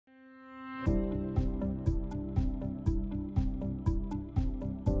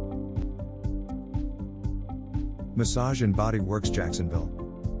Massage and Body Works Jacksonville.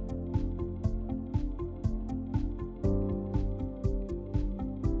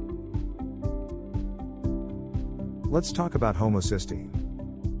 Let's talk about homocysteine.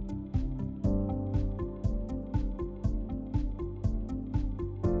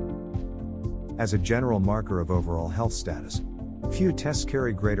 As a general marker of overall health status, few tests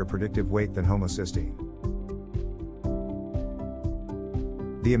carry greater predictive weight than homocysteine.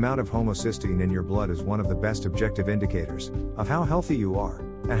 The amount of homocysteine in your blood is one of the best objective indicators of how healthy you are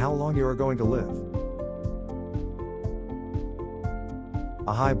and how long you are going to live.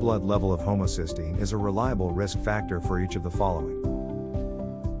 A high blood level of homocysteine is a reliable risk factor for each of the following.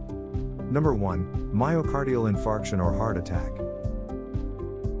 Number 1, myocardial infarction or heart attack.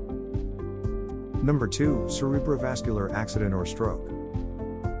 Number 2, cerebrovascular accident or stroke.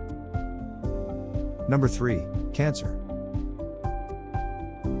 Number 3, cancer.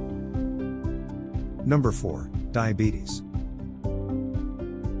 Number 4, diabetes.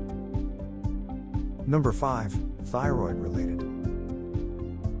 Number 5, thyroid related.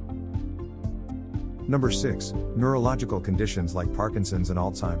 Number 6, neurological conditions like Parkinson's and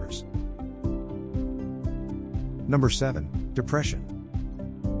Alzheimer's. Number 7, depression.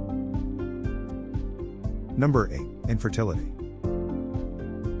 Number 8, infertility.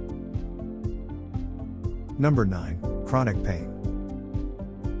 Number 9, chronic pain.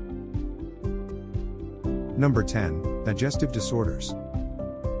 Number 10, digestive disorders.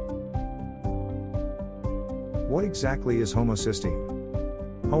 What exactly is homocysteine?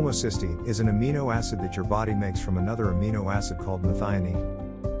 Homocysteine is an amino acid that your body makes from another amino acid called methionine.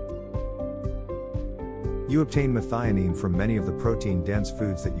 You obtain methionine from many of the protein-dense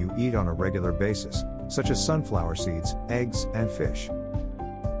foods that you eat on a regular basis, such as sunflower seeds, eggs, and fish.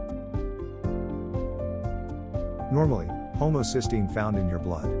 Normally, homocysteine found in your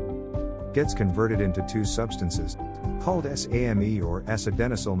blood gets converted into two substances, called SAMe or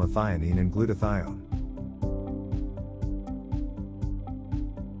S-adenosyl methionine and glutathione.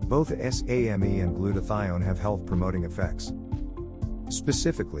 Both SAMe and glutathione have health-promoting effects.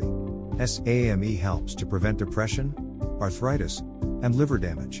 Specifically, SAMe helps to prevent depression, arthritis, and liver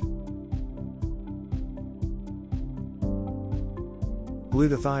damage.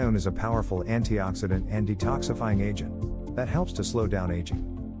 Glutathione is a powerful antioxidant and detoxifying agent that helps to slow down aging.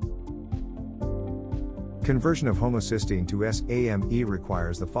 Conversion of homocysteine to SAMe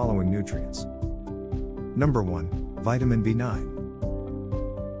requires the following nutrients. Number 1, vitamin B9.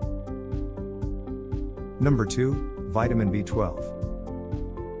 Number 2, vitamin B12.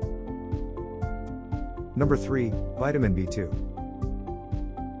 Number 3, vitamin B2.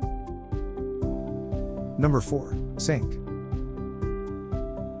 Number 4, zinc.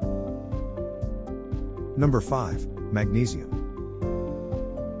 Number 5, magnesium.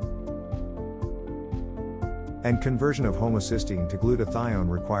 And conversion of homocysteine to glutathione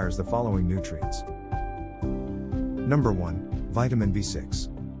requires the following nutrients. Number 1, vitamin B6.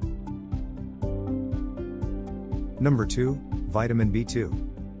 Number 2, vitamin B2.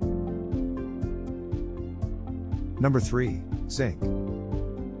 Number 3, zinc.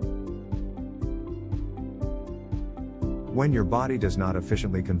 When your body does not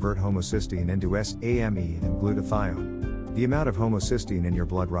efficiently convert homocysteine into SAMe and glutathione, the amount of homocysteine in your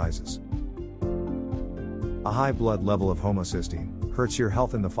blood rises. A high blood level of homocysteine hurts your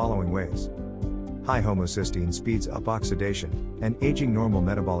health in the following ways. High homocysteine speeds up oxidation and aging. Normal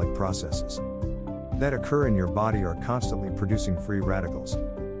metabolic processes that occur in your body are constantly producing free radicals,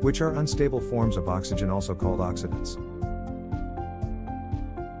 which are unstable forms of oxygen, also called oxidants.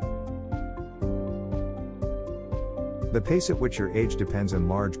 The pace at which you age depends in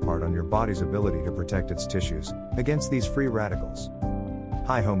large part on your body's ability to protect its tissues against these free radicals.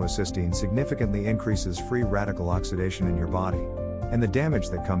 High homocysteine significantly increases free radical oxidation in your body, and the damage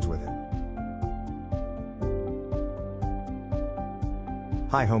that comes with it.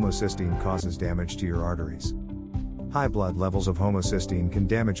 High homocysteine causes damage to your arteries. High blood levels of homocysteine can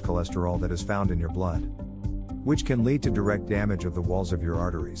damage cholesterol that is found in your blood, which can lead to direct damage of the walls of your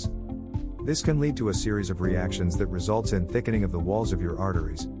arteries. This can lead to a series of reactions that results in thickening of the walls of your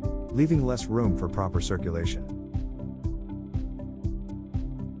arteries, leaving less room for proper circulation.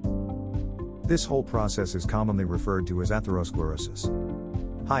 This whole process is commonly referred to as atherosclerosis.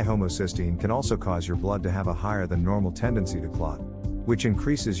 High homocysteine can also cause your blood to have a higher than normal tendency to clot, which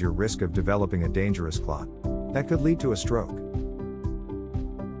increases your risk of developing a dangerous clot that could lead to a stroke.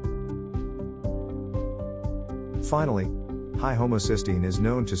 Finally, high homocysteine is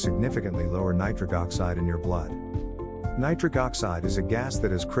known to significantly lower nitric oxide in your blood. Nitric oxide is a gas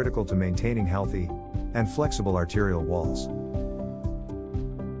that is critical to maintaining healthy and flexible arterial walls.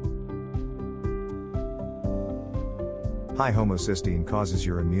 High homocysteine causes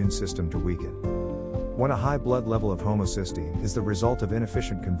your immune system to weaken. When a high blood level of homocysteine is the result of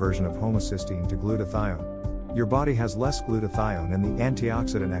inefficient conversion of homocysteine to glutathione, your body has less glutathione and the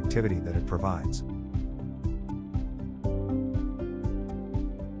antioxidant activity that it provides.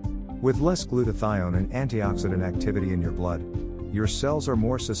 With less glutathione and antioxidant activity in your blood, your cells are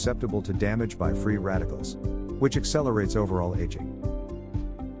more susceptible to damage by free radicals, which accelerates overall aging.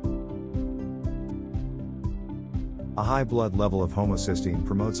 A high blood level of homocysteine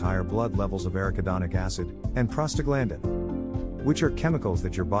promotes higher blood levels of arachidonic acid and prostaglandin, which are chemicals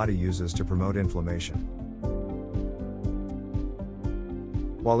that your body uses to promote inflammation.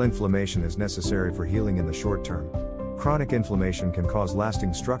 While inflammation is necessary for healing in the short term, chronic inflammation can cause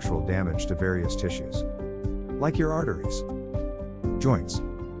lasting structural damage to various tissues, like your arteries, joints,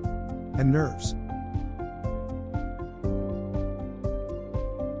 and nerves.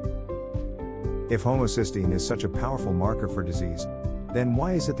 If homocysteine is such a powerful marker for disease, then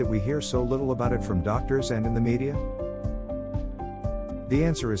why is it that we hear so little about it from doctors and in the media? The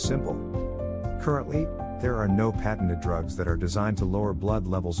answer is simple. Currently, there are no patented drugs that are designed to lower blood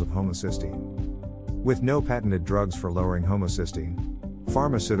levels of homocysteine. With no patented drugs for lowering homocysteine,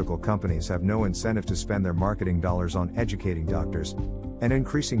 pharmaceutical companies have no incentive to spend their marketing dollars on educating doctors and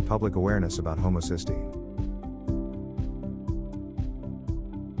increasing public awareness about homocysteine.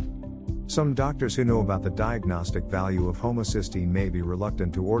 Some doctors who know about the diagnostic value of homocysteine may be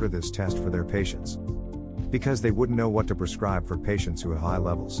reluctant to order this test for their patients, because they wouldn't know what to prescribe for patients who have high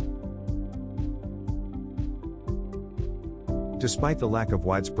levels. Despite the lack of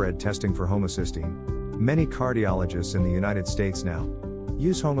widespread testing for homocysteine, many cardiologists in the United States now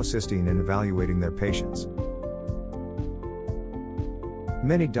use homocysteine in evaluating their patients.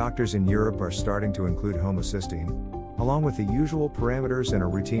 Many doctors in Europe are starting to include homocysteine, along with the usual parameters in a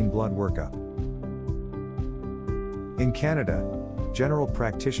routine blood workup. In Canada, general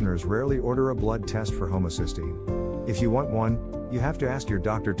practitioners rarely order a blood test for homocysteine. If you want one, you have to ask your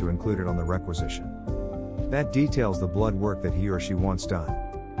doctor to include it on the requisition. That details the blood work that he or she wants done.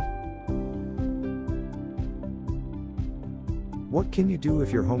 What can you do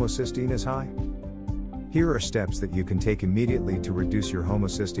if your homocysteine is high? Here are steps that you can take immediately to reduce your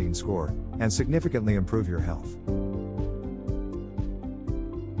homocysteine score and significantly improve your health.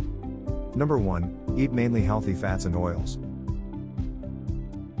 Number 1, eat mainly healthy fats and oils.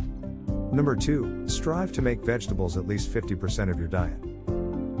 Number 2, strive to make vegetables at least 50% of your diet.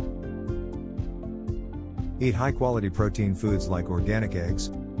 Eat high-quality protein foods like organic eggs,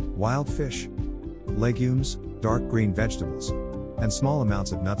 wild fish, legumes, dark green vegetables, and small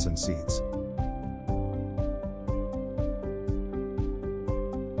amounts of nuts and seeds.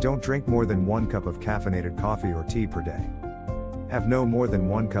 Don't drink more than 1 cup of caffeinated coffee or tea per day. Have no more than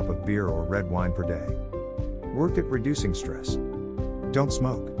 1 cup of beer or red wine per day. Work at reducing stress. Don't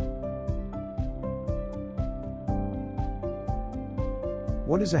smoke.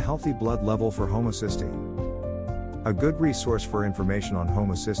 What is a healthy blood level for homocysteine? A good resource for information on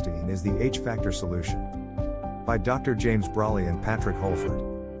homocysteine is the H-factor solution by Dr. James Brawley and Patrick Holford.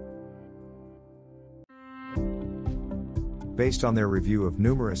 Based on their review of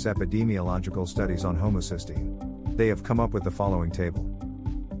numerous epidemiological studies on homocysteine, they have come up with the following table.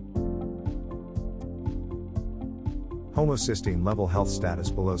 Homocysteine level health status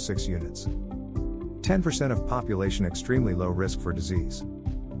below 6 units. 10% of population extremely low risk for disease.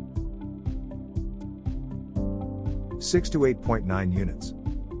 6 to 8.9 units.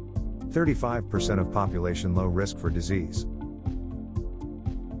 35% of population low risk for disease.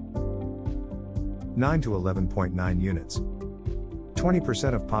 9 to 11.9 units.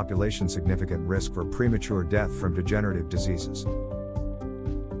 20% of population significant risk for premature death from degenerative diseases.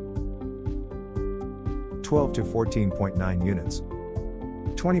 12 to 14.9 units.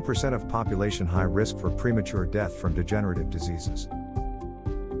 20% of population high risk for premature death from degenerative diseases.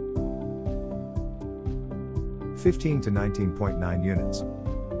 15 to 19.9 units.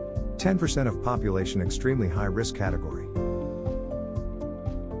 10% of population extremely high risk category.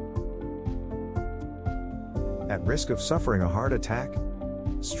 At risk of suffering a heart attack,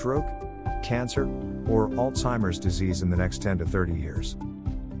 stroke, cancer, or Alzheimer's disease in the next 10 to 30 years.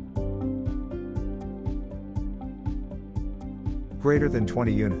 Greater than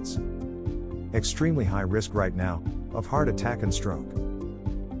 20 units. Extremely high risk right now of heart attack and stroke.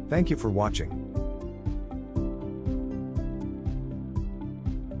 Thank you for watching.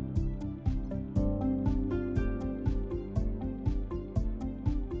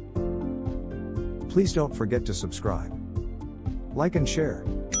 Please don't forget to subscribe, like and share.